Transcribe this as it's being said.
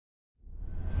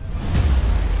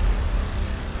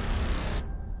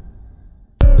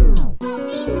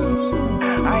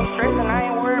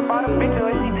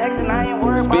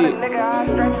big.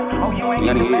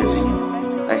 Young years.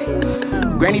 Hey.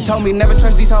 Granny told me never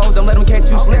trust these hoes, don't let them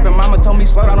catch you slipping. Mama told me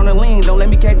slow down on the lean, don't let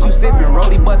me catch you sipping.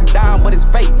 Roadie bust down, but it's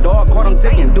fake. Dog caught him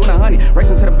ticking, doing 100,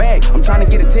 racing to the bag. I'm trying to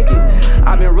get a ticket.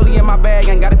 I've been really in my bag,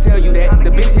 ain't gotta tell you that.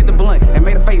 The bitch hit the blunt and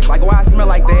made a face like, why I smell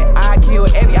like that? I kill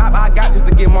every op I got just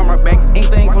to get mama back.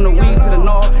 Anything from the weed to the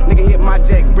north, nigga hit my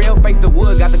jack. Braille face the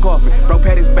wood, got the coffin, bro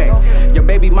pat his back. Your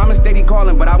baby mama steady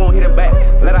calling, but I won't hit her back.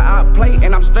 Let her out play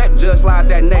and I'm strapped, just slide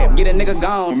that nap. Get a nigga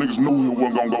gone. Niggas knew it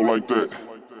wasn't gonna go like that.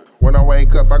 When I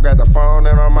wake up, I grab the phone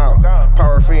and I'm out.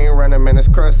 Power fiend running, man, it's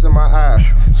crust in my eyes.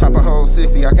 Chop a whole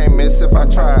 60, I can't miss if I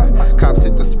try. Cops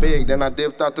hit the spig, then I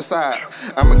dipped out the side.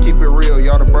 I'ma keep it real,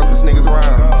 y'all the brokest niggas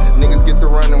around. Niggas get the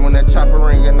running when that chopper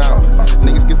ringing out.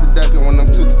 Niggas get the ducking when them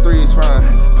 2 to 3's frying.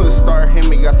 Push start hit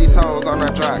me, got these hoes on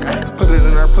that dry. Put it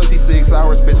in her pussy 6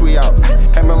 hours, bitch, we out.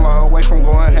 Came a long way from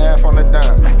going half on the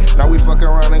dime. Now we fucking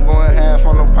around and going half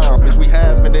on the pound. Bitch, we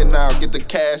having it now, get the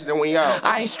cash, then we out.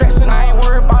 I ain't stressing, I ain't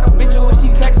worried about a bitch or she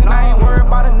texting. I ain't worried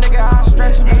about a nigga, I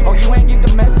stretch him. Oh, you ain't get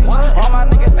the message. All my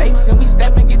niggas apes and we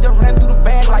steppin', get the rent through the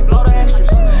bag like blow the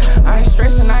extras. I ain't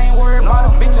stressing, I ain't worried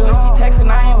about a bitch or she texting.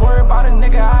 I ain't worried about a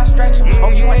nigga, I stretch him. Oh,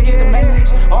 you ain't get the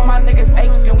message. All my niggas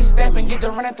apes and we steppin', get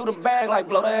the rent through the bag like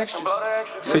blow the extras.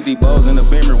 50 bows in the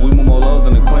beamer, we move more loads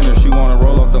than the cleaner. She wanna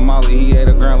roll off the molly, he ate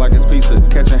a ground like it's pizza.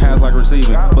 Catching hands like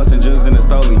receiving, busting jugs in the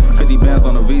stoley. 50 bands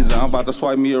on a visa, I'm about to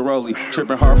swipe me a rollie.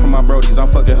 Tripping hard for my brodies, I'm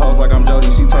fucking hoes like I'm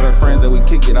Jody. She told her friends that we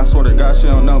kick it, I swear to God she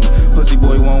don't know me. Pussy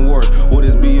boy won't work, what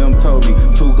his BM told me.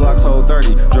 2 Glocks hold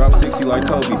 30, drop 60 like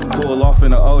Kobe. Pull off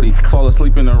in the Odie, fall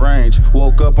asleep in the range.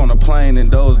 Woke up on a plane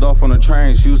and dozed off on the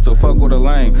train. She used to fuck with a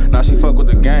lame, now she fuck with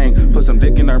the gang. Put some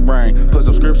dick in her brain, put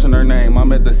some scripts in her name.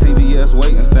 I'm at the CVS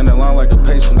waiting, standing line like a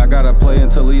patient. I gotta play in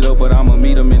Toledo, but I'ma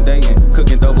meet him in Dayton.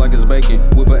 Cooking dope like it's bacon,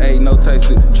 whip a 8, no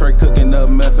tasted. Trey cooking up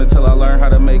meth until I learn how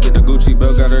to make it. The Gucci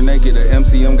belt got her naked, the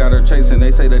MCM got her chasing.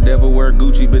 They say the devil wear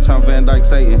Gucci, bitch I'm Van Dyke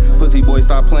Satan. Pussy boy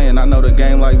stop playing, I know the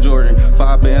game like Jordan.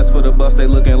 5 bands for the bus, they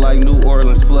looking like New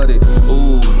Orleans flooded.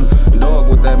 Ooh, dog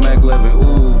with that Mac 11,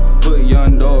 ooh. Put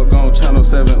young dog on channel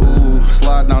 7, ooh.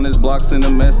 Slide down this block, send a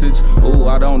message. Ooh,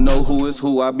 I don't know who is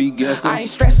who, I be guessing. I ain't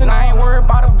stressing, I ain't worried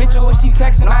about a bitch or she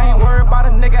texting. I ain't worried about a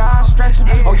nigga, I stretch him.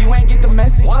 Oh, you ain't get the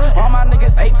message. All my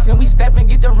niggas apes and we steppin',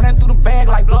 get the rent through the bag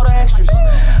like blow the extras.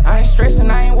 I ain't stressing,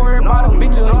 I ain't worried about a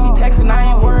bitch or she texting.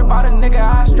 I ain't worried about a nigga,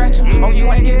 I stretch him. Oh,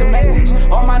 you ain't get the message.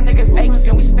 All my niggas apes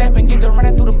and we steppin', get the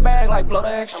rent through the bag like blow the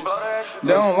extras.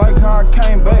 They don't like how I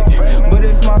came back, but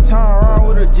it's my time. Ride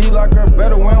with a G like her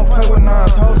better, we don't play with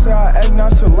nines. Hoes say I act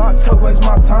nice, a lot, took waste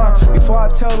my time. Before I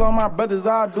tell all my brothers,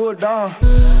 I'll do it down.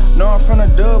 No, I'm from the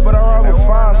dub, but I ride with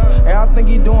 5s. And I think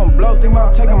he doing blow, think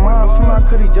about taking mine. From my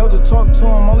cutty Joe, just talk to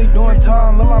him, only doing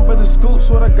time. Let my brother Scoot,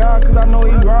 swear to God, cause I know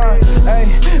he ride. Hey,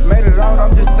 made it out,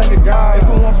 I'm just thinking God. If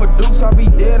it weren't for Dukes, I'd be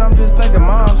dead, I'm just thinking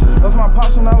moms. Lost my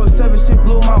pops when I was 7, shit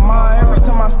blew my mind. Every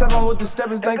time I step on with the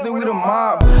steppers, think that we the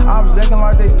mob. I'm acting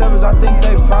like they steppers, I think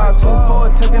they fine.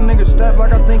 2-4, take a nigga strap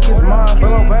like I think it's mine.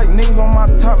 Bellow back, niggas on my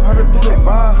top, heard it through the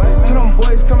vine. Tell them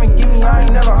boys come and get me, I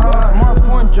ain't never high. Smart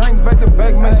point, drink back to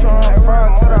back, make sure I'm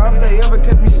fried. Tell the if they ever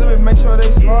catch me slipping, make sure they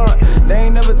slide. They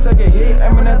ain't never take a hit,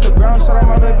 aiming at the ground. Shout out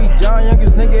my baby John,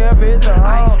 youngest nigga ever hit the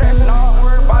high.